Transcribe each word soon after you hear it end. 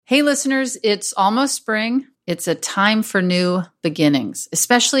Hey, listeners, it's almost spring. It's a time for new beginnings,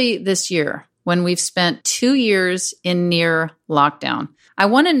 especially this year when we've spent 2 years in near lockdown. I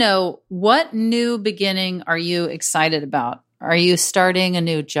want to know, what new beginning are you excited about? Are you starting a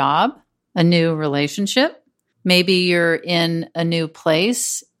new job, a new relationship? Maybe you're in a new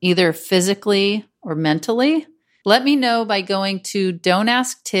place, either physically or mentally. Let me know by going to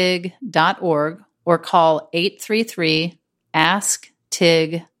don'tasktig.org or call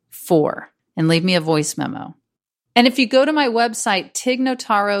 833-ASK-TIG4 and leave me a voice memo. And if you go to my website,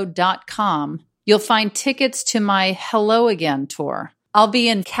 tignotaro.com, you'll find tickets to my Hello Again tour. I'll be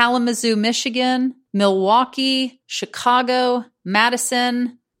in Kalamazoo, Michigan, Milwaukee, Chicago,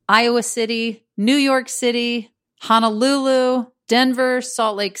 Madison, Iowa City, New York City, Honolulu, Denver,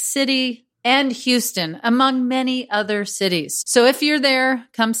 Salt Lake City, and Houston, among many other cities. So if you're there,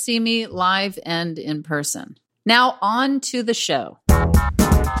 come see me live and in person. Now on to the show.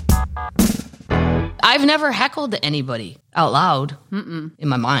 I've never heckled anybody out loud. In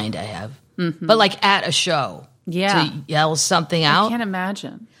my mind, I have. But like at a show. Yeah. To yell something out. I can't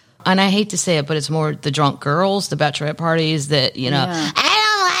imagine. And I hate to say it, but it's more the drunk girls, the bachelorette parties that, I don't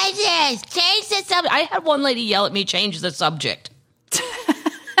like this. Change the subject. I had one lady yell at me, change the subject.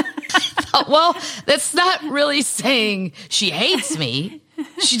 Well, that's not really saying she hates me.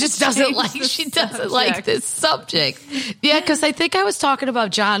 She just doesn't like this subject. Yeah, because I think I was talking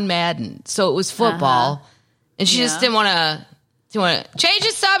about John Madden, so it was football, and she just didn't want to change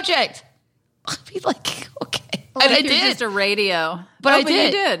the subject. I'd be like, okay, like and I you're did. Just a radio, but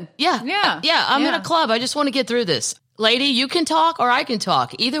you did. Yeah. I'm in a club. I just want to get through this. Lady, you can talk or I can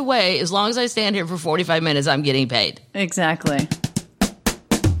talk. Either way, as long as I stand here for 45 minutes, I'm getting paid. Exactly.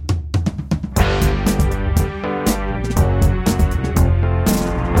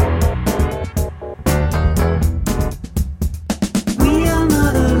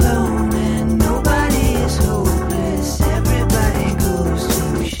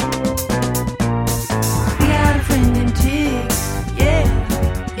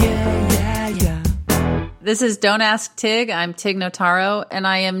 This is Don't Ask Tig. I'm Tig Notaro, and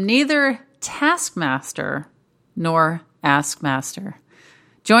I am neither taskmaster nor askmaster.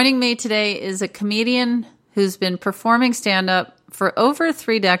 Joining me today is a comedian who's been performing stand-up for over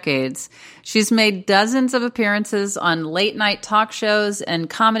 3 decades. She's made dozens of appearances on late-night talk shows and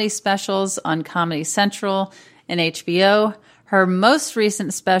comedy specials on Comedy Central and HBO. Her most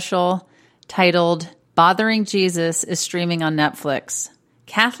recent special, titled Bothering Jesus, is streaming on Netflix.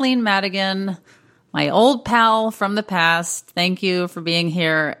 Kathleen Madigan, my old pal from the past, thank you for being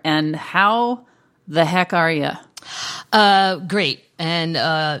here. And how the heck are you? Great. And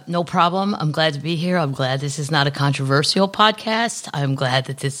no problem. I'm glad to be here. I'm glad this is not a controversial podcast. I'm glad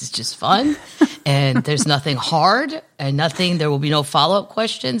that this is just fun. And there's nothing hard and there will be no follow-up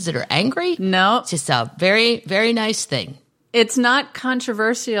questions that are angry. No. It's just a very, very nice thing. It's not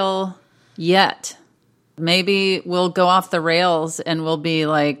controversial yet. Maybe we'll go off the rails and we'll be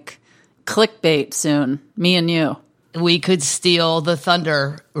like clickbait soon, me and you. We could steal the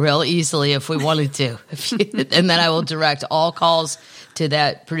thunder real easily if we wanted to. And then I will direct all calls to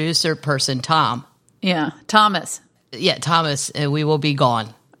that producer person, Tom. Yeah, Thomas. Yeah, Thomas, and we will be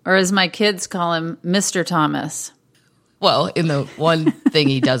gone. Or as my kids call him, Mr. Thomas. Well, in the one thing,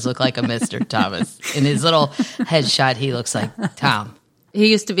 he does look like a Mr. Thomas. In his little headshot, he looks like Tom. He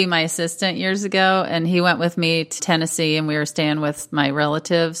used to be my assistant years ago, and he went with me to Tennessee, and we were staying with my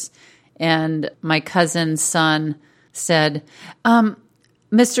relatives. And my cousin's son said,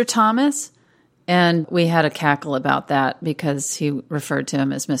 Mr. Thomas? And we had a cackle about that because he referred to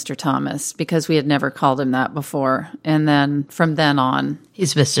him as Mr. Thomas because we had never called him that before. And then from then on,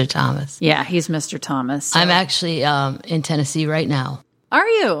 he's Mr. Thomas. Yeah, he's Mr. Thomas. So. I'm actually in Tennessee right now. Are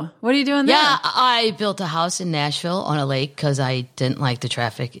you? What are you doing there? Yeah, I built a house in Nashville on a lake because I didn't like the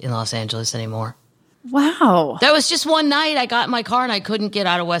traffic in Los Angeles anymore. Wow. That was just one night I got in my car and I couldn't get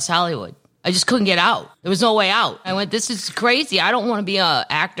out of West Hollywood. I just couldn't get out. There was no way out. I went, this is crazy. I don't want to be an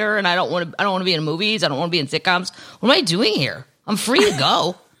actor and I don't want to be in movies. I don't want to be in sitcoms. What am I doing here? I'm free to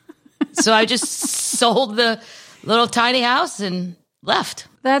go. So I just sold the little tiny house and left.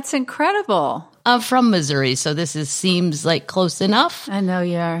 That's incredible. I'm from Missouri, so this seems like close enough. I know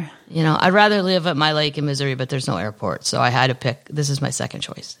you are. I'd rather live at my lake in Missouri, but there's no airport. So I had to pick. This is my second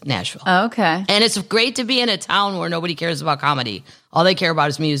choice, Nashville. Oh, okay. And it's great to be in a town where nobody cares about comedy. All they care about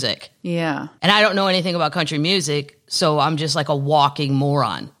is music. Yeah. And I don't know anything about country music, so I'm just like a walking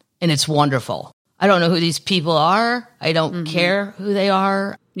moron. And it's wonderful. I don't know who these people are. I don't care who they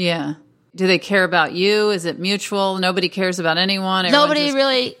are. Yeah. Do they care about you? Is it mutual? Nobody cares about anyone? Nobody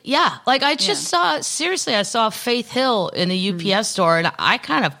really, yeah. Like I just saw Faith Hill in the UPS store and I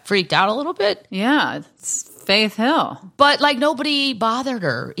kind of freaked out a little bit. Yeah, it's Faith Hill. But like nobody bothered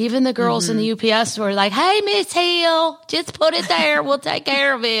her. Even the girls in the UPS store were like, hey, Miss Hill, just put it there. We'll take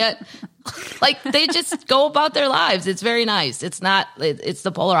care of it. Like they just go about their lives. It's very nice. It's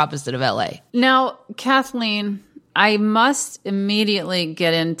the polar opposite of LA. Now, Kathleen, I must immediately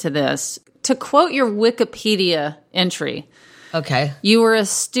get into this. To quote your Wikipedia entry, okay, you were a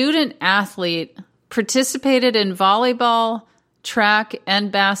student athlete, participated in volleyball, track,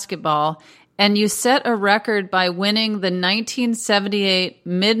 and basketball, and you set a record by winning the 1978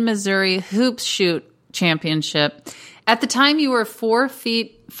 Mid-Missouri Hoops Shoot Championship. At the time, you were 4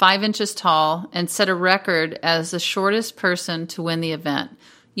 feet 5 inches tall and set a record as the shortest person to win the event.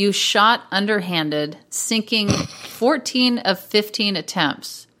 You shot underhanded, sinking 14 of 15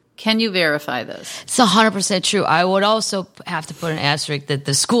 attempts. Can you verify this? It's 100% true. I would also have to put an asterisk that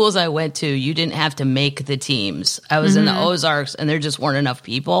the schools I went to, you didn't have to make the teams. I was in the Ozarks, and there just weren't enough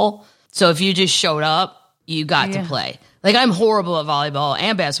people. So if you just showed up, you got to play. Like, I'm horrible at volleyball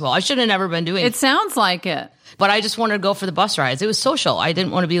and basketball. I should have never been doing it. It sounds like it. But I just wanted to go for the bus rides. It was social. I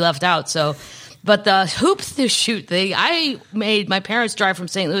didn't want to be left out. But the hoop shoot thing, I made my parents drive from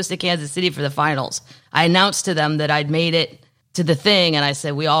St. Louis to Kansas City for the finals. I announced to them that I'd made it to the thing, and I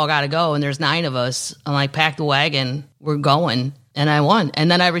said, we all got to go, and there's 9 of us. I'm like, pack the wagon. We're going. And I won.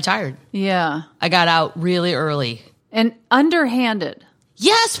 And then I retired. Yeah. I got out really early. And underhanded.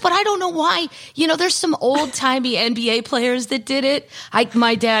 Yes, but I don't know why. You know, there's some old-timey NBA players that did it.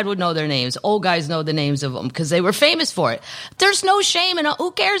 My dad would know their names. Old guys know the names of them because they were famous for it. There's no shame in it.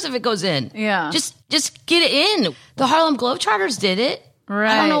 Who cares if it goes in? Yeah. Just get it in. The Harlem Globetrotters did it.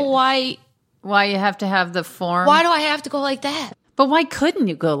 Right. I don't know why. Why you have to have the form. Why do I have to go like that? But why couldn't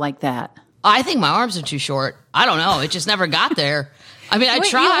you go like that? I think my arms are too short. I don't know. It just never got there. I mean, I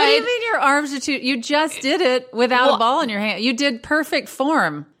tried. What do you mean your arms are too... You just did it without a ball in your hand. You did perfect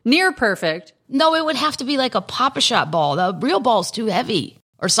form. Near perfect. No, it would have to be like a Pop-A-Shot ball. The real ball's too heavy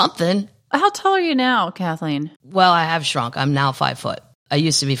or something. How tall are you now, Kathleen? Well, I have shrunk. I'm now 5 foot. I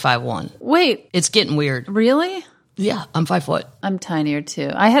used to be 5'1". Wait. It's getting weird. Really? Yeah, I'm 5 foot. I'm tinier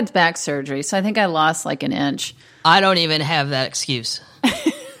too. I had back surgery, so I think I lost like an inch. I don't even have that excuse.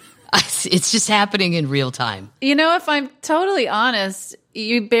 It's just happening in real time. You know, if I'm totally honest,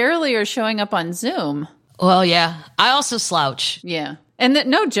 you barely are showing up on Zoom. Well, yeah. I also slouch. Yeah. And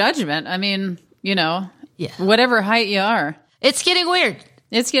no judgment. I mean, you know, whatever height you are. It's getting weird.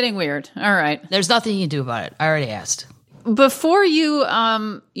 It's getting weird. All right. There's nothing you can do about it. I already asked. Before you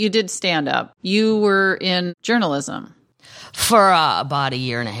did stand-up, you were in journalism. For about a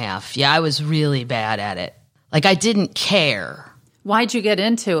year and a half. Yeah, I was really bad at it. Like, I didn't care. Why'd you get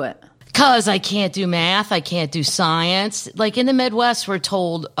into it? Because I can't do math. I can't do science. Like, in the Midwest, we're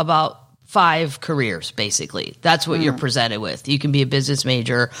told about 5 careers, basically. That's what you're presented with. You can be a business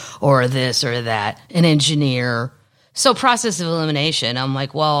major or this or that, an engineer. So process of elimination, I'm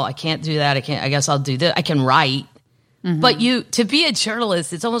like, well, I can't do that. I guess I'll do this. I can write. Mm-hmm. But to be a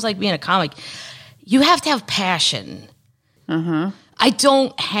journalist, it's almost like being a comic. You have to have passion. Mm-hmm. I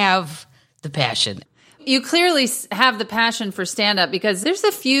don't have the passion. You clearly have the passion for stand-up because there's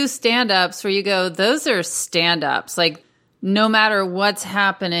a few stand-ups where you go, those are stand-ups. Like, no matter what's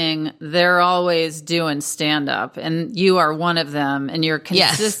happening, they're always doing stand-up. And you are one of them. And you're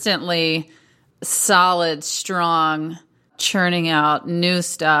consistently solid, strong, churning out new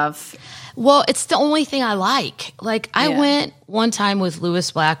stuff. Well, it's the only thing I like. Like, I went one time with Louis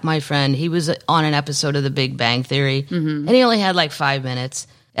Black, my friend. He was on an episode of The Big Bang Theory. Mm-hmm. And he only had like 5 minutes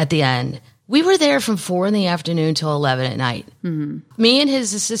at the end. We were there from 4 in the afternoon till 11 at night. Mm-hmm. Me and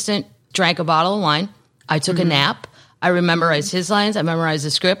his assistant drank a bottle of wine. I took a nap. I memorized his lines. I memorized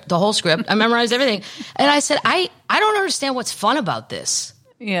the script, the whole script. I memorized everything. And I said, I don't understand what's fun about this.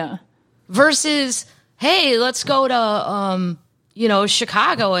 Yeah. Versus, hey, let's go to,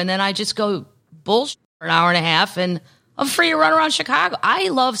 Chicago. And then I just go bullshit for an hour and a half and I'm free to run around Chicago. I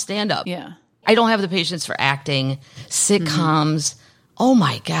love stand-up. Yeah. I don't have the patience for acting, sitcoms. Oh,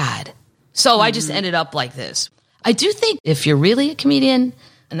 my God. So I just ended up like this. I do think if you're really a comedian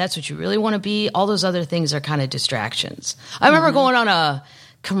and that's what you really want to be, all those other things are kind of distractions. I remember going on a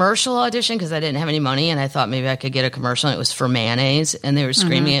commercial audition because I didn't have any money and I thought maybe I could get a commercial and it was for mayonnaise and they were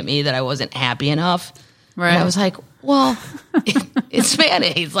screaming at me that I wasn't happy enough. Right. And I was like, well, it's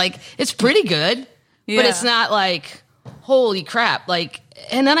mayonnaise. Like, it's pretty good, but it's not like, holy crap. Like,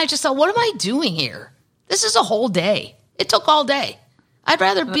 and then I just thought, what am I doing here? This is a whole day. It took all day. I'd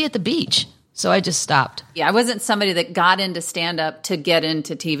rather be at the beach. So I just stopped. Yeah, I wasn't somebody that got into stand-up to get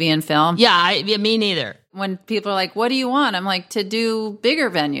into TV and film. Yeah, me neither. When people are like, what do you want? I'm like, to do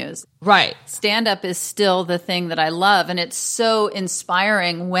bigger venues. Right. Stand-up is still the thing that I love. And it's so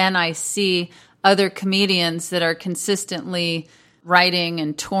inspiring when I see other comedians that are consistently writing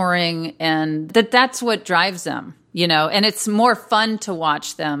and touring, and that's what drives them, and it's more fun to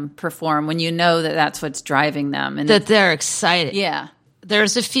watch them perform when you know that that's what's driving them. And that they're excited. Yeah.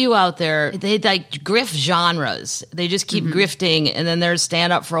 There's a few out there, they like grift genres. They just keep grifting, and then there's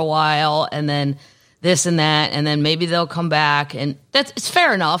stand up for a while, and then this and that, and then maybe they'll come back, and it's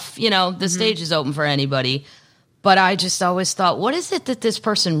fair enough. The stage is open for anybody. But I just always thought, what is it that this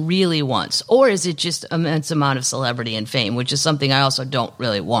person really wants? Or is it just immense amount of celebrity and fame, which is something I also don't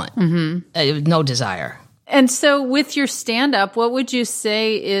really want. No desire. And so with your stand-up, what would you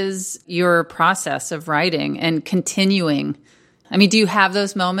say is your process of writing and continuing? I mean, do you have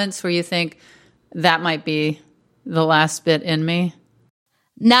those moments where you think that might be the last bit in me?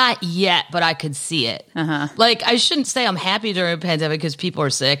 Not yet, but I could see it. Like, I shouldn't say I'm happy during a pandemic because people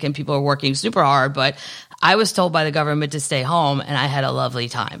are sick and people are working super hard, but I was told by the government to stay home, and I had a lovely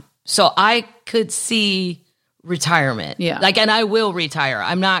time. So I could see retirement. Yeah. And I will retire.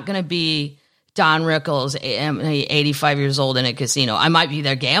 I'm not going to be Don Rickles, 85 years old in a casino. I might be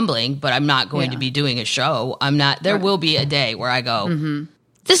there gambling, but I'm not going to be doing a show. There will be a day where I go,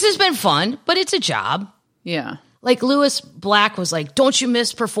 this has been fun, but it's a job. Yeah. Like Lewis Black was like, don't you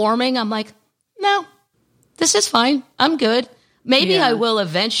miss performing? I'm like, no, this is fine. I'm good. Maybe I will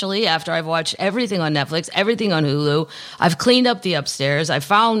eventually after I've watched everything on Netflix, everything on Hulu. I've cleaned up the upstairs. I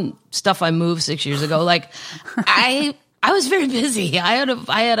found stuff I moved 6 years ago. Like I was very busy. I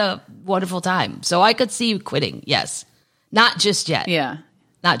had a wonderful time. So I could see quitting. Yes. Not just yet. Yeah.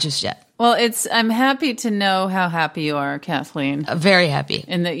 Not just yet. Well, I'm happy to know how happy you are, Kathleen. Very happy.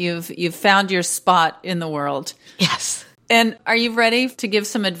 And that you've found your spot in the world. Yes. And are you ready to give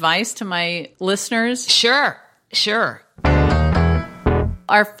some advice to my listeners? Sure.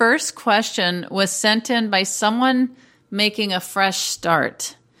 Our first question was sent in by someone making a fresh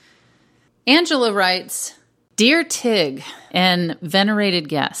start. Angela writes, Dear Tig and venerated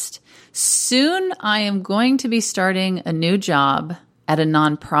guest, soon I am going to be starting a new job at a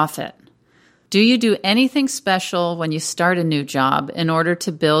nonprofit. Do you do anything special when you start a new job in order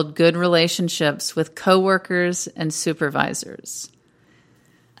to build good relationships with coworkers and supervisors?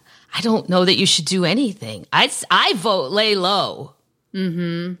 I don't know that you should do anything. I vote lay low.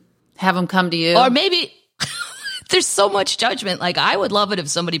 Have them come to you? Or maybe there's so much judgment. Like, I would love it if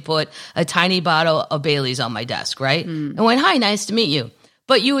somebody put a tiny bottle of Bailey's on my desk, right? And went, hi, nice to meet you.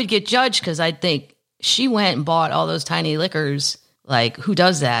 But you would get judged because I'd think she went and bought all those tiny liquors. Like, who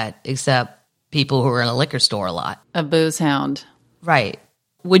does that except people who are in a liquor store a lot? A booze hound. Right.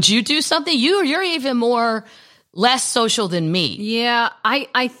 Would you do something? You're even less social than me. Yeah,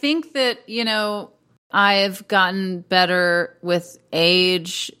 I think that, I've gotten better with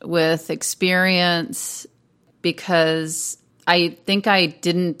age, with experience, because I think I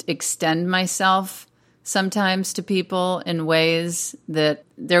didn't extend myself sometimes to people in ways that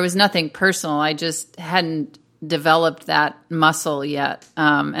there was nothing personal. I just hadn't developed that muscle yet.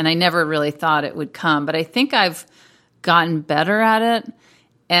 And I never really thought it would come. But I think I've gotten better at it.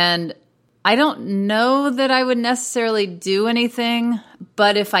 And I don't know that I would necessarily do anything,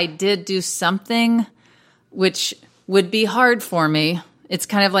 but if I did do something, which would be hard for me, it's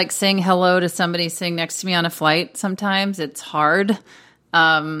kind of like saying hello to somebody sitting next to me on a flight. Sometimes it's hard.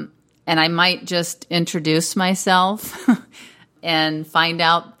 And I might just introduce myself and find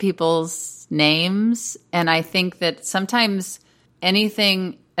out people's names. And I think that sometimes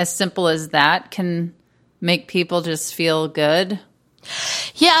anything as simple as that can make people just feel good.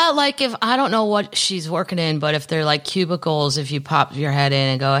 Yeah, like if I don't know what she's working in, but if they're like cubicles, if you pop your head in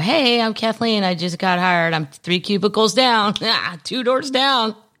and go, hey, I'm Kathleen, I just got hired. I'm 3 cubicles down, 2 doors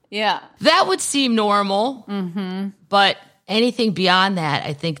down. Yeah. That would seem normal. But anything beyond that,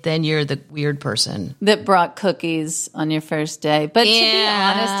 I think then you're the weird person. That brought cookies on your first day. But to be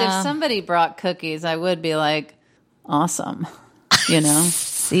honest, if somebody brought cookies, I would be like, awesome,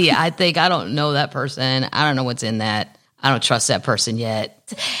 See, I think I don't know that person. I don't know what's in that. I don't trust that person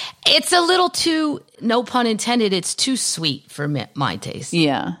yet. It's a little too, no pun intended, it's too sweet for my taste.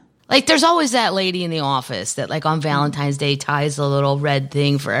 Yeah. Like, there's always that lady in the office that, like, on Valentine's Day ties a little red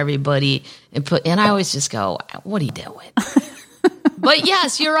thing for everybody and I always just go, what are you doing? But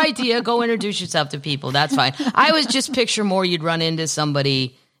yes, your idea, go introduce yourself to people. That's fine. I always just picture more you'd run into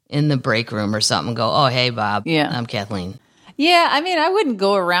somebody in the break room or something and go, oh, hey, Bob. Yeah. I'm Kathleen. Yeah, I mean, I wouldn't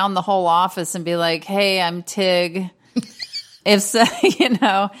go around the whole office and be like, hey, I'm Tig. If so,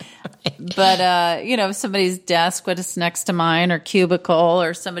 but if somebody's desk was next to mine or cubicle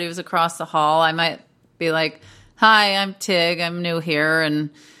or somebody was across the hall, I might be like, hi, I'm Tig. I'm new here.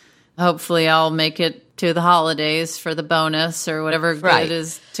 And hopefully I'll make it to the holidays for the bonus or whatever good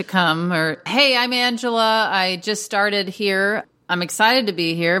is to come. Or, hey, I'm Angela. I just started here. I'm excited to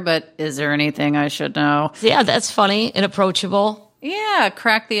be here, but is there anything I should know? Yeah, that's funny and approachable. Yeah,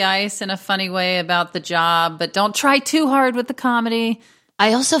 crack the ice in a funny way about the job, but don't try too hard with the comedy.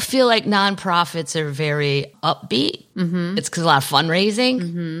 I also feel like nonprofits are very upbeat. Mm-hmm. It's because a lot of fundraising.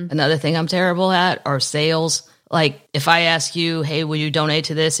 Mm-hmm. Another thing I'm terrible at are sales. Like if I ask you, hey, will you donate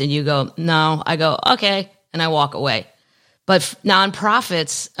to this? And you go, no, I go, okay. And I walk away. But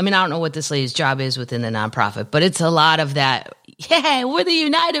nonprofits, I mean, I don't know what this lady's job is within the nonprofit, but it's a lot of that. Yeah, we're the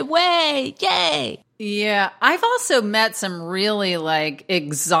United Way. Yay. Yeah. I've also met some really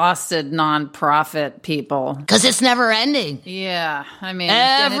exhausted nonprofit people. Because it's never ending. Yeah. I mean,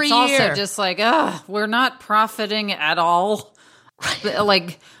 every it's year. Also just we're not profiting at all.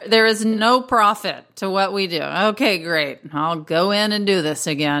 There is no profit to what we do. Okay, great. I'll go in and do this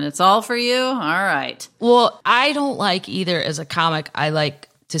again. It's all for you? All right. Well, I don't like either as a comic. I like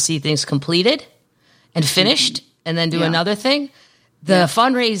to see things completed and finished and then do another thing. The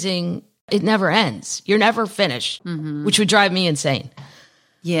fundraising, it never ends. You're never finished, which would drive me insane.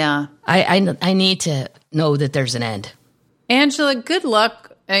 Yeah. I need to know that there's an end. Angela, good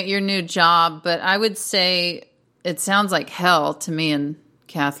luck at your new job, but I would say it sounds like hell to me and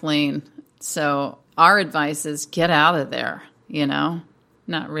Kathleen. So our advice is get out of there,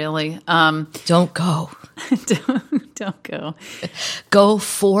 Not really. Don't go. Don't go. Go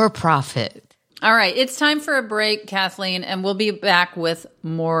for profit. All right. It's time for a break, Kathleen, and we'll be back with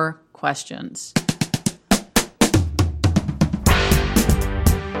more questions.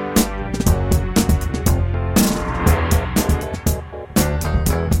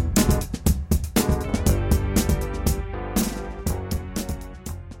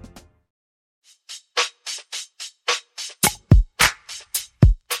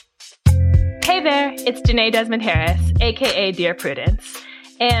 Hey there, it's Janae Desmond Harris, aka Dear Prudence,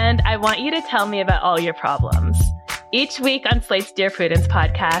 and I want you to tell me about all your problems. Each week on Slate's Dear Prudence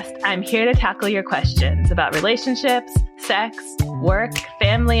podcast, I'm here to tackle your questions about relationships, sex, work,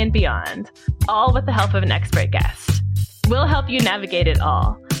 family, and beyond, all with the help of an expert guest. We'll help you navigate it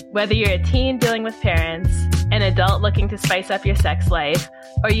all, whether you're a teen dealing with parents, an adult looking to spice up your sex life,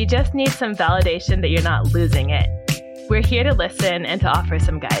 or you just need some validation that you're not losing it. We're here to listen and to offer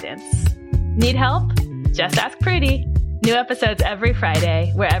some guidance. Need help? Just ask Prudy. New episodes every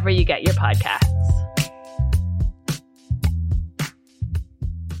Friday, wherever you get your podcasts.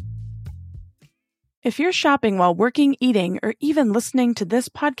 If you're shopping while working, eating, or even listening to this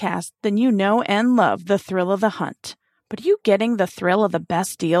podcast, then you know and love the thrill of the hunt. But are you getting the thrill of the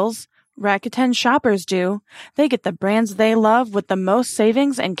best deals? Rakuten shoppers do. They get the brands they love with the most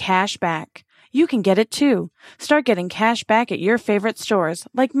savings and cash back. You can get it too. Start getting cash back at your favorite stores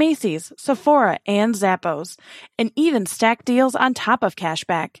like Macy's, Sephora, and Zappos, and even stack deals on top of cash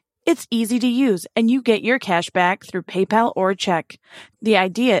back. It's easy to use, and you get your cash back through PayPal or check. The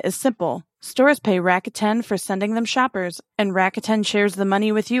idea is simple. Stores pay Rakuten for sending them shoppers, and Rakuten shares the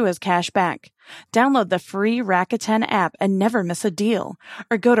money with you as cash back. Download the free Rakuten app and never miss a deal.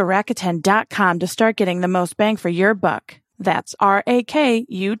 Or go to Rakuten.com to start getting the most bang for your buck. That's Rakuten.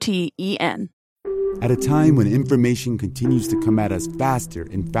 At a time when information continues to come at us faster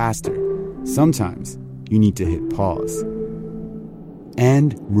and faster, sometimes you need to hit pause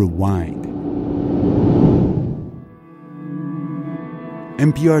and rewind.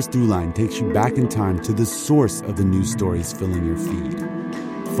 NPR's Throughline takes you back in time to the source of the news stories filling your feed.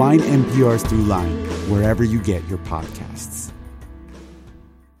 Find NPR's Throughline wherever you get your podcasts.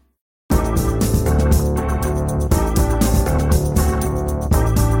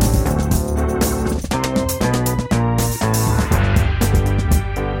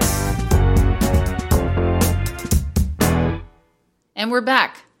 And we're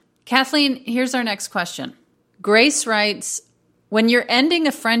back. Kathleen, here's our next question. Grace writes, when you're ending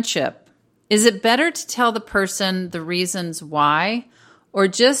a friendship, is it better to tell the person the reasons why, or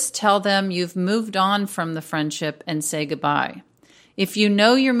just tell them you've moved on from the friendship and say goodbye? If you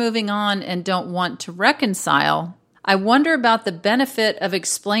know you're moving on and don't want to reconcile, I wonder about the benefit of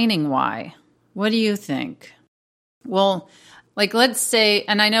explaining why. What do you think? Well, let's say,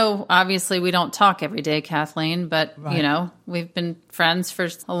 and I know obviously we don't talk every day, Kathleen, but right. We've been friends for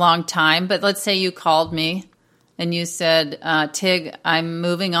a long time, but let's say you called me and you said, Tig, I'm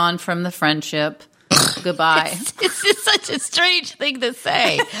moving on from the friendship. goodbye. It's just such a strange thing to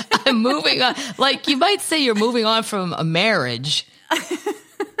say. I'm moving on. Like, you might say you're moving on from a marriage,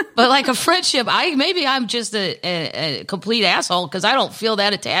 but like a friendship, maybe I'm just a complete asshole because I don't feel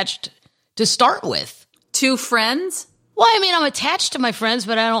that attached to start with. To friends? Well, I mean, I'm attached to my friends,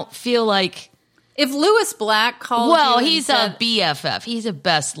 but I don't feel like... If Lewis Black called you he's a BFF. He's a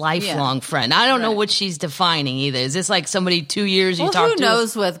best lifelong friend. I don't know what she's defining either. Is this like somebody 2 years you talk to? Who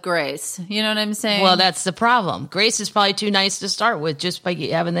knows with Grace? You know what I'm saying? Well, that's the problem. Grace is probably too nice to start with just by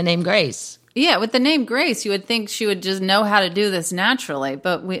having the name Grace. Yeah, with the name Grace, you would think she would just know how to do this naturally,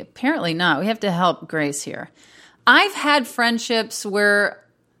 but apparently not. We have to help Grace here. I've had friendships where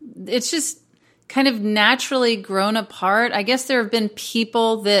it's just kind of naturally grown apart. I guess there have been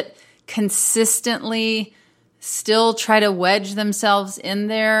people that consistently still try to wedge themselves in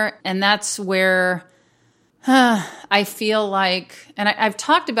there. And that's where I feel like, and I've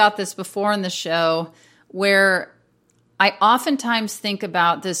talked about this before in the show, where I oftentimes think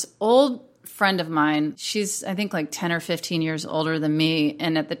about this old friend of mine. She's, I think, like 10 or 15 years older than me.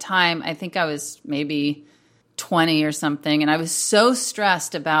 And at the time, I think I was maybe 20 or something. And I was so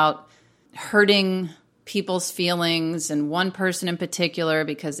stressed about hurting people's feelings, and one person in particular,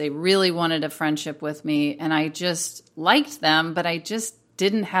 because they really wanted a friendship with me, and I just liked them, but I just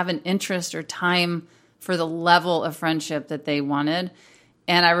didn't have an interest or time for the level of friendship that they wanted.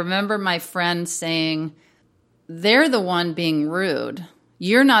 And I remember my friend saying, they're the one being rude.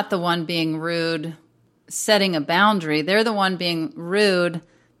 You're not the one being rude setting a boundary. They're the one being rude,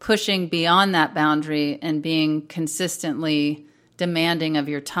 pushing beyond that boundary and being consistently demanding of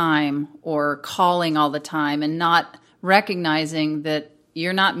your time or calling all the time and not recognizing that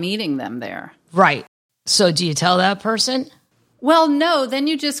you're not meeting them there. Right. So do you tell that person? Well, no, then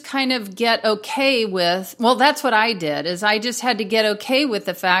you just kind of get okay with, well, that's what I did, is I just had to get okay with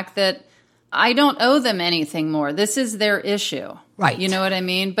the fact that I don't owe them anything more. This is their issue. Right. You know what I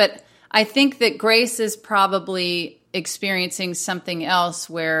mean? But I think that Grace is probably experiencing something else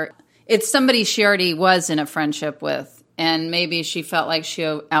where it's somebody she already was in a friendship with, and maybe she felt like she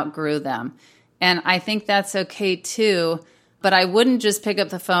outgrew them. And I think that's okay too, but I wouldn't just pick up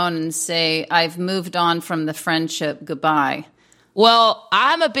the phone and say, I've moved on from the friendship, goodbye. Well,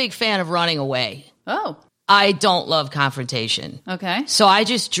 I'm a big fan of running away. Oh. I don't love confrontation. Okay. So I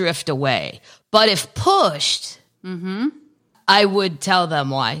just drift away. But if pushed, I would tell them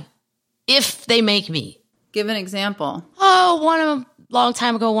why. If they make me. Give an example. Oh, long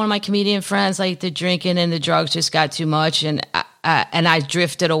time ago, one of my comedian friends, like the drinking and the drugs just got too much, and I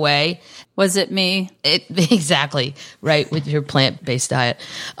drifted away. Was it me? Exactly, right, with your plant-based diet.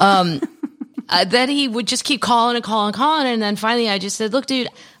 Then he would just keep calling, and then finally I just said, look, dude,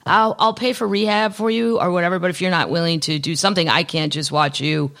 I'll pay for rehab for you or whatever, but if you're not willing to do something, I can't just watch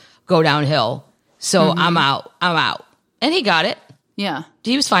you go downhill. So I'm out. And he got it. Yeah.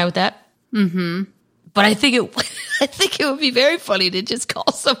 He was fine with that. Mm-hmm. But I think it would be very funny to just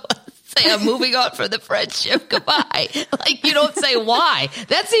call someone and say, I'm moving on from the friendship. Goodbye. Like, you don't say why.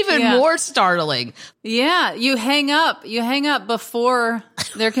 That's even more startling. Yeah. You hang up before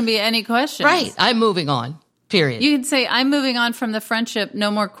there can be any questions. Right. I'm moving on. Period. You can say, I'm moving on from the friendship.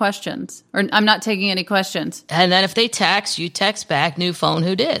 No more questions. Or I'm not taking any questions. And then if they text, you text back, new phone,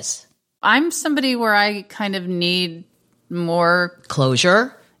 who dis? I'm somebody where I kind of need more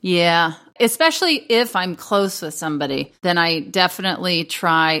closure. Yeah. Especially if I'm close with somebody, then I definitely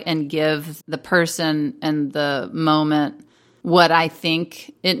try and give the person and the moment what I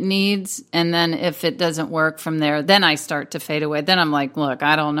think it needs. And then if it doesn't work from there, then I start to fade away. Then I'm like, look,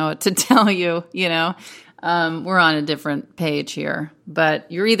 I don't know what to tell you, you know. We're on a different page here.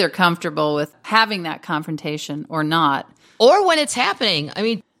 But you're either comfortable with having that confrontation or not. Or when it's happening. I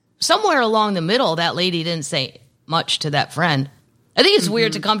mean, somewhere along the middle, that lady didn't say much to that friend. I think it's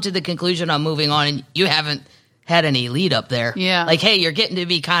weird to come to the conclusion I'm moving on and you haven't had any lead up there. Yeah. Like, hey, you're getting to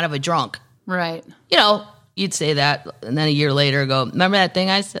be kind of a drunk. Right. You know, you'd say that and then a year later go, remember that thing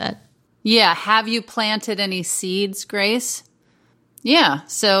I said? Yeah. Have you planted any seeds, Grace? Yeah.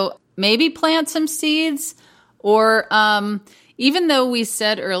 So maybe plant some seeds, or even though we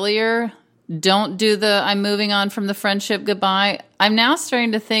said earlier, don't do the I'm moving on from the friendship goodbye, I'm now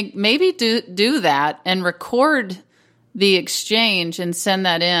starting to think maybe do that and record the exchange and send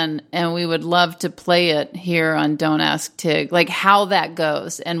that in, and we would love to play it here on Don't Ask Tig, like how that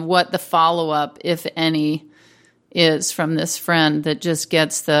goes and what the follow-up, if any, is from this friend that just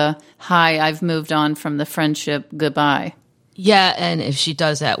gets the, hi, I've moved on from the friendship, goodbye. Yeah, and if she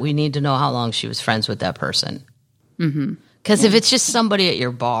does that, we need to know how long she was friends with that person. Because if it's just somebody at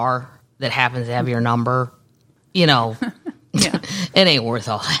your bar that happens to have your number, you know, It ain't worth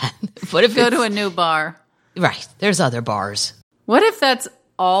all that. But if Go to a new bar. Right. There's other bars. What if that's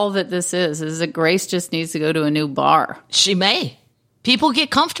all that this is that Grace just needs to go to a new bar? She may. People get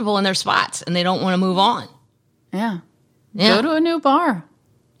comfortable in their spots and they don't want to move on. Yeah. Yeah. Go to a new bar.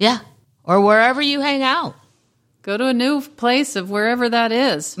 Yeah. Or wherever you hang out. Go to a new place of wherever that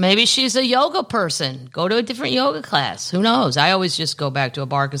is. Maybe she's a yoga person. Go to a different yoga class. Who knows? I always just go back to a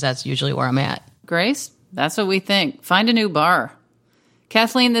bar because that's usually where I'm at. Grace, that's what we think. Find a new bar.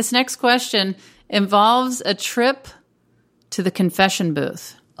 Kathleen, this next question involves a trip to the confession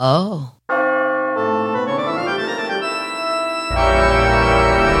booth. Oh.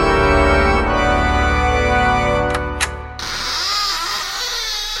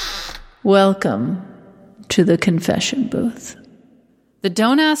 Welcome to the confession booth. The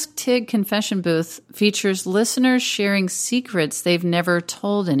Don't Ask Tig confession booth features listeners sharing secrets they've never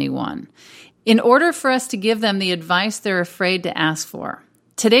told anyone, in order for us to give them the advice they're afraid to ask for.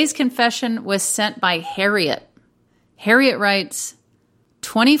 Today's confession was sent by Harriet. Harriet writes,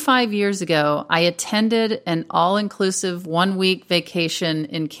 25 years ago, I attended an all-inclusive one-week vacation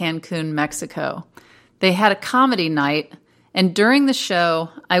in Cancun, Mexico. They had a comedy night, and during the show,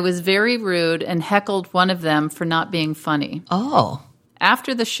 I was very rude and heckled one of them for not being funny. Oh.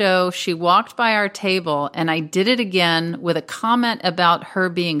 After the show, she walked by our table, and I did it again with a comment about her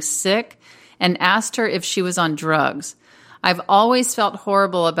being sick and asked her if she was on drugs. I've always felt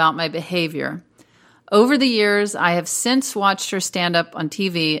horrible about my behavior. Over the years, I have since watched her stand up on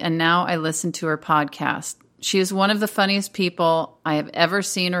TV, and now I listen to her podcast. She is one of the funniest people I have ever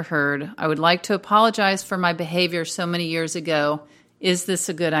seen or heard. I would like to apologize for my behavior so many years ago. Is this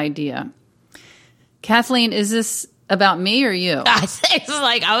a good idea? Kathleen, is this about me or you? It's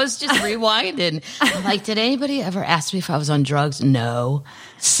like I was just rewinding. I'm like, did anybody ever ask me if I was on drugs? No.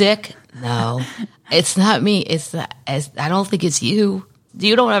 Sick? No. It's not me. I don't think it's you.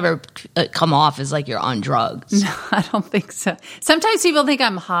 You don't ever come off as like you're on drugs. No, I don't think so. Sometimes people think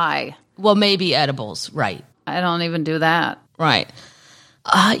I'm high. Well, maybe edibles. Right. I don't even do that. Right.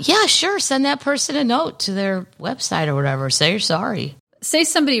 Yeah, sure. Send that person a note to their website or whatever. Say you're sorry. Say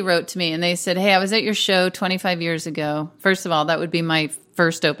somebody wrote to me and they said, hey, I was at your show 25 years ago. First of all, that would be my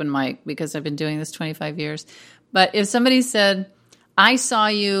first open mic because I've been doing this 25 years. But if somebody said, I saw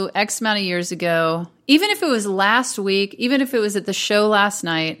you X amount of years ago, even if it was last week, even if it was at the show last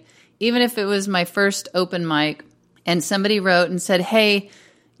night, even if it was my first open mic, and somebody wrote and said, hey,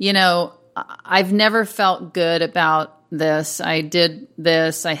 you know, I've never felt good about this. I did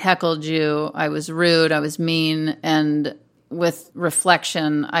this. I heckled you. I was rude. I was mean. And with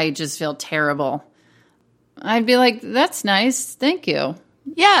reflection, I just feel terrible. I'd be like, that's nice. Thank you.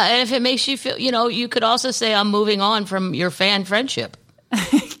 Yeah. And if it makes you feel, you could also say, I'm moving on from your fan friendship.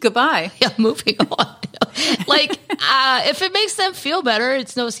 Goodbye. Yeah, moving on. Like, if it makes them feel better,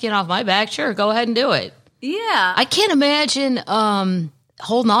 it's no skin off my back. Sure, go ahead and do it. Yeah. I can't imagine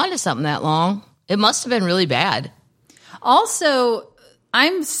holding on to something that long. It must have been really bad. Also,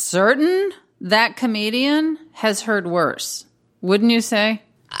 I'm certain that comedian has heard worse. Wouldn't you say?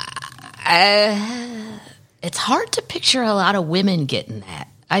 It's hard to picture a lot of women getting that.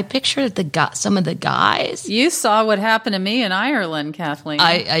 I picture some of the guys. You saw what happened to me in Ireland, Kathleen.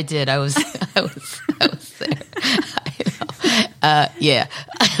 I did. I was there. Yeah,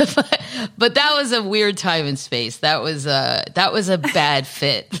 but that was a weird time and space. That was a bad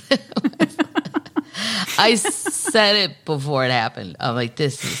fit. I said it before it happened. I'm like,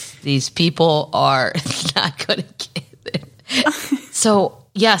 these people are not going to get it. So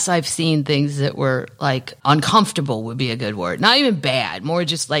yes, I've seen things that were like uncomfortable would be a good word. Not even bad, more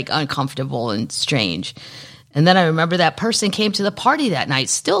just like uncomfortable and strange. And then I remember that person came to the party that night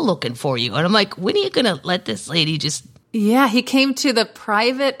still looking for you. And I'm like, when are you going to let this lady just... Yeah, he came to the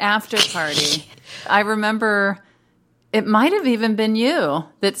private after party. I remember it might have even been you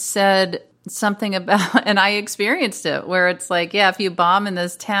that said something about, and I experienced it, where it's like, yeah, if you bomb in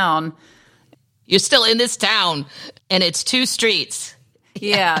this town... You're still in this town, and it's 2 streets.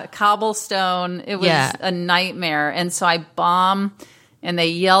 Yeah, cobblestone. It was a nightmare. And so I bombed, and they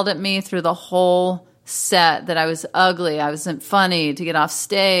yelled at me through the whole set that I was ugly, I wasn't funny to get off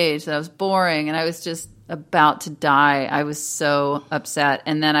stage, that I was boring, and I was just about to die. I was so upset.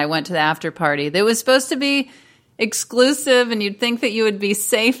 And then I went to the after party that was supposed to be exclusive, and you'd think that you would be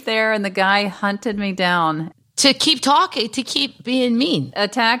safe there, and the guy hunted me down. To keep talking, to keep being mean.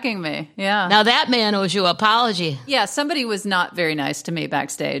 Attacking me, yeah. Now that man owes you an apology. Yeah, somebody was not very nice to me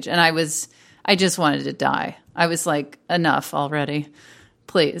backstage, and I just wanted to die. I was like, enough already.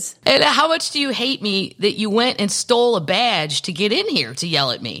 Please. And how much do you hate me that you went and stole a badge to get in here to yell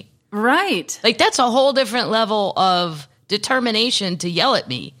at me? Right. Like, that's a whole different level of determination to yell at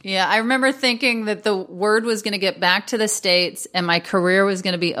me. Yeah, I remember thinking that the word was going to get back to the States and my career was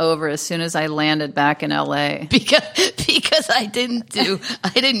going to be over as soon as I landed back in LA. Because I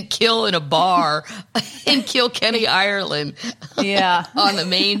didn't kill in a bar. I didn't kill Kenny Ireland on the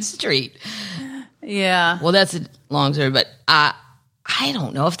main street. Yeah. Well, that's a long story, but I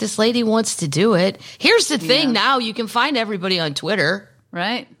don't know if this lady wants to do it. Here's the thing now, you can find everybody on Twitter.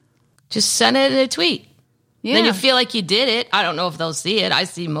 Right. Just send it in a tweet. Yeah. Then you feel like you did it. I don't know if they'll see it. I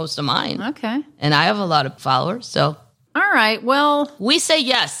see most of mine. Okay. And I have a lot of followers, so. All right, well. We say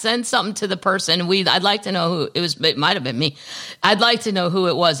yes. Send something to the person. I'd like to know who it was. It might have been me. I'd like to know who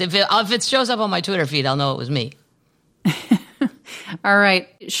it was. If it shows up on my Twitter feed, I'll know it was me. All right.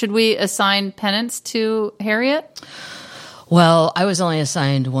 Should we assign penance to Harriet? Well, I was only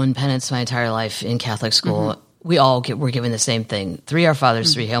assigned one penance my entire life in Catholic school. Mm-hmm. We all were given the same thing. 3 Our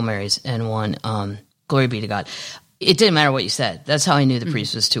Fathers, 3 Hail Marys, and 1 Glory be to God. It didn't matter what you said. That's how I knew the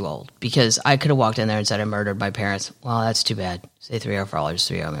priest was too old, because I could have walked in there and said I murdered my parents. Well, that's too bad. Say 3 Our Fathers,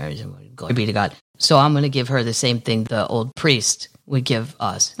 3 Hail Marys, and 1 Glory be to God. So I'm going to give her the same thing the old priest would give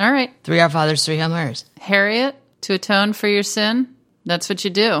us. All right. 3 Our Fathers, 3 Hail Marys. Harriet, to atone for your sin, that's what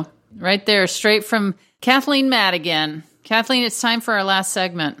you do. Right there, straight from Kathleen Madigan. Kathleen, it's time for our last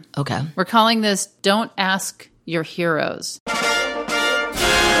segment. Okay. We're calling this Don't Ask Your Heroes.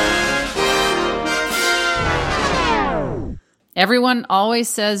 Everyone always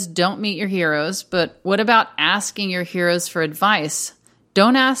says don't meet your heroes, but what about asking your heroes for advice?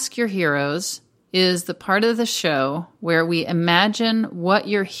 Don't Ask Your Heroes is the part of the show where we imagine what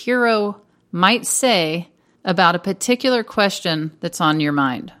your hero might say about a particular question that's on your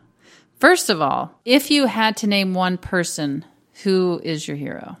mind. First of all, if you had to name one person, who is your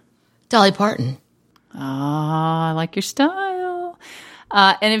hero? Dolly Parton. Ah, I like your style.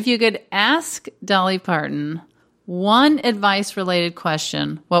 And if you could ask Dolly Parton one advice-related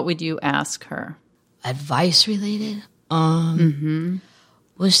question, what would you ask her? Advice-related? Well,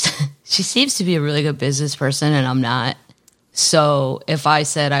 she seems to be a really good business person, and I'm not. So if I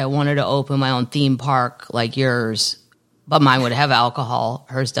said I wanted to open my own theme park like yours, but mine would have alcohol,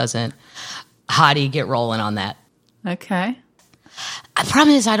 hers doesn't, how do you get rolling on that? Okay. The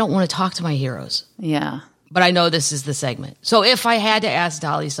problem is I don't want to talk to my heroes. Yeah. But I know this is the segment. So if I had to ask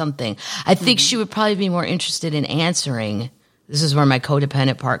Dolly something, I think she would probably be more interested in answering. This is where my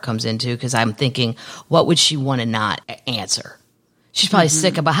codependent part comes into, because I'm thinking, what would she want to not answer? She's probably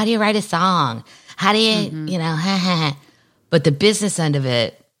sick about, how do you write a song? How do you, But the business end of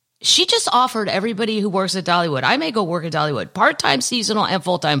it, she just offered everybody who works at Dollywood, I may go work at Dollywood, part-time, seasonal, and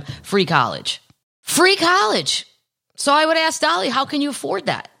full-time, free college. Free college. So I would ask Dolly, how can you afford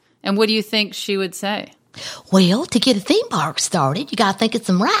that? And what do you think she would say? Well, to get a theme park started, you got to think of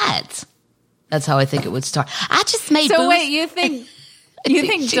some rides. That's how I think it would start. I just made So booze. wait, you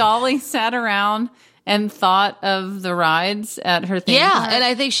think Dolly sat around and thought of the rides at her theme park? Yeah, and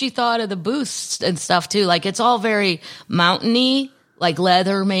I think she thought of the booths and stuff too. Like, it's all very mountainy, like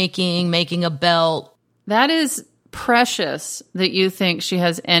leather making a belt. That is precious that you think she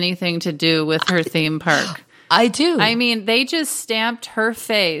has anything to do with her theme park. I do. I mean, they just stamped her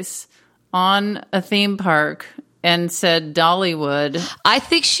face on a theme park and said Dollywood. I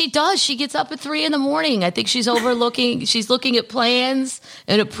think she does. She gets up at 3 a.m. I think she's she's looking at plans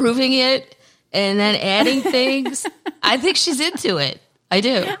and approving it and then adding things. I think she's into it. I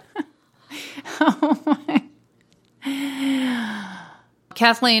do. Oh my.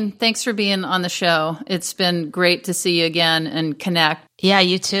 Kathleen, thanks for being on the show. It's been great to see you again and connect. Yeah,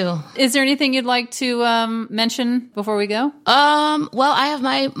 you too. Is there anything you'd like to mention before we go? Well, I have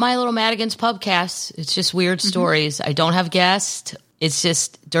my little Madigan's Pubcast. It's just weird stories. I don't have guests. It's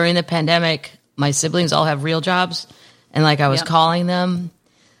just during the pandemic, my siblings all have real jobs. And like I was calling them.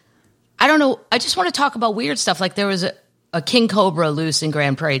 I don't know. I just want to talk about weird stuff. Like there was a king cobra loose in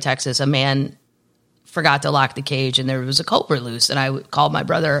Grand Prairie, Texas. A man forgot to lock the cage and there was a cobra loose. And I called my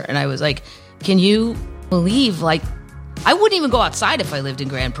brother and I was like, can you believe, like, I wouldn't even go outside if I lived in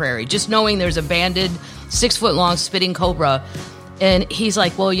Grand Prairie, just knowing there's a banded 6-foot-long spitting cobra. And he's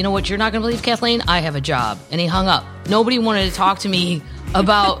like, well, you know what? You're not going to believe, Kathleen? I have a job. And he hung up. Nobody wanted to talk to me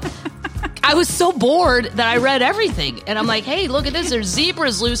about... I was so bored that I read everything. And I'm like, hey, look at this. There's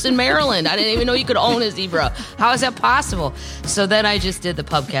zebras loose in Maryland. I didn't even know you could own a zebra. How is that possible? So then I just did the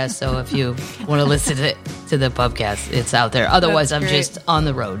pubcast. So if you want to listen to the pubcast, it's out there. Otherwise, I'm just on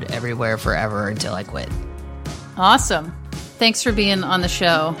the road everywhere forever until I quit. Awesome. Thanks for being on the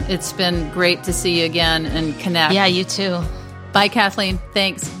show. It's been great to see you again and connect. Yeah, you too. Bye, Kathleen.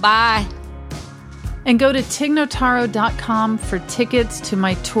 Thanks. Bye. And go to tignotaro.com for tickets to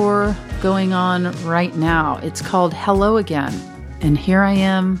my tour going on right now. It's called Hello Again. And here I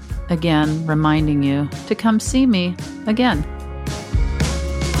am again reminding you to come see me again.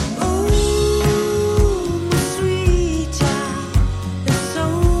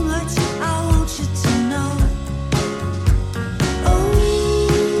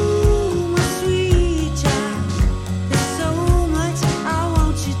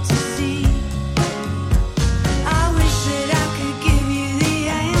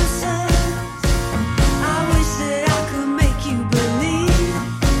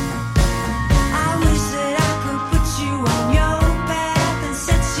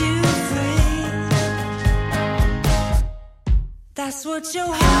 That's what your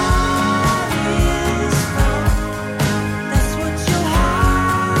heart is for. That's what your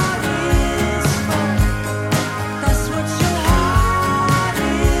heart is for. That's what your heart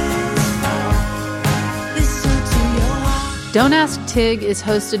is for. Listen to your heart. Don't Ask Tig is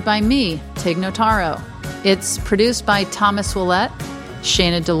hosted by me, Tig Notaro. It's produced by Thomas Willett,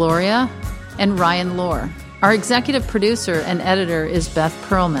 Shayna Deloria, and Ryan Lohr. Our executive producer and editor is Beth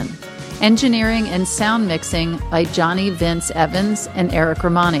Perlman. Engineering and sound mixing by Johnny Vince Evans and Eric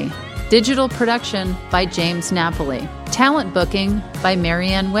Romani. Digital production by James Napoli. Talent booking by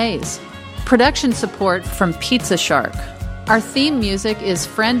Marianne Ways. Production support from Pizza Shark. Our theme music is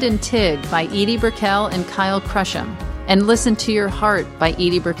Friend and Tig by Edie Brickell and Kyle Crusham. And Listen to Your Heart by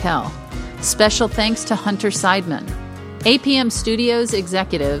Edie Brickell. Special thanks to Hunter Seidman. APM Studios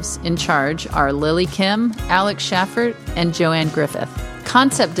executives in charge are Lily Kim, Alex Schaffert, and Joanne Griffith.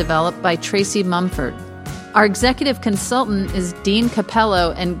 Concept developed by Tracy Mumford. Our executive consultant is Dean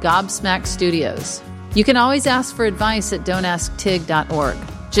Capello and Gobsmack Studios. You can always ask for advice at don'tasktig.org.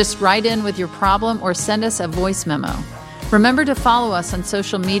 Just write in with your problem or send us a voice memo. Remember to follow us on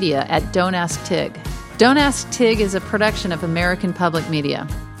social media at Don't Ask Tig. Don't Ask Tig is a production of American Public Media.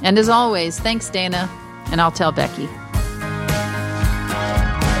 And as always, thanks Dana, and I'll tell Becky.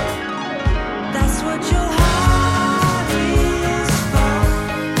 That's what your heart is for.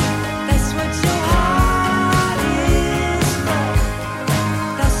 That's what your heart is for.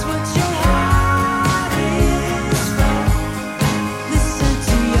 That's what your heart is for. Listen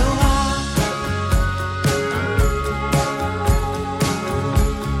to your heart.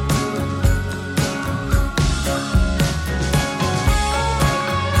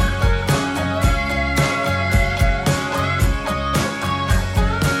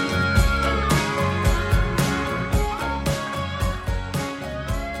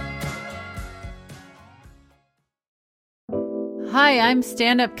 Hi, I'm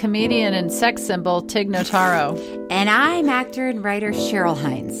stand-up comedian and sex symbol Tig Notaro. And I'm actor and writer Cheryl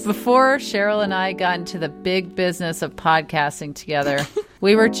Hines. Before Cheryl and I got into the big business of podcasting together,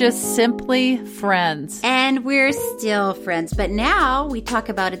 we were just simply friends. And we're still friends. But now we talk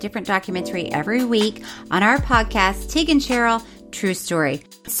about a different documentary every week on our podcast, Tig and Cheryl, True Story.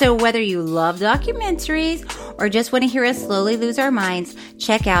 So whether you love documentaries or just want to hear us slowly lose our minds,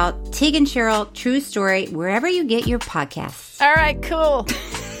 check out Tig and Cheryl, True Story, wherever you get your podcasts. All right, cool.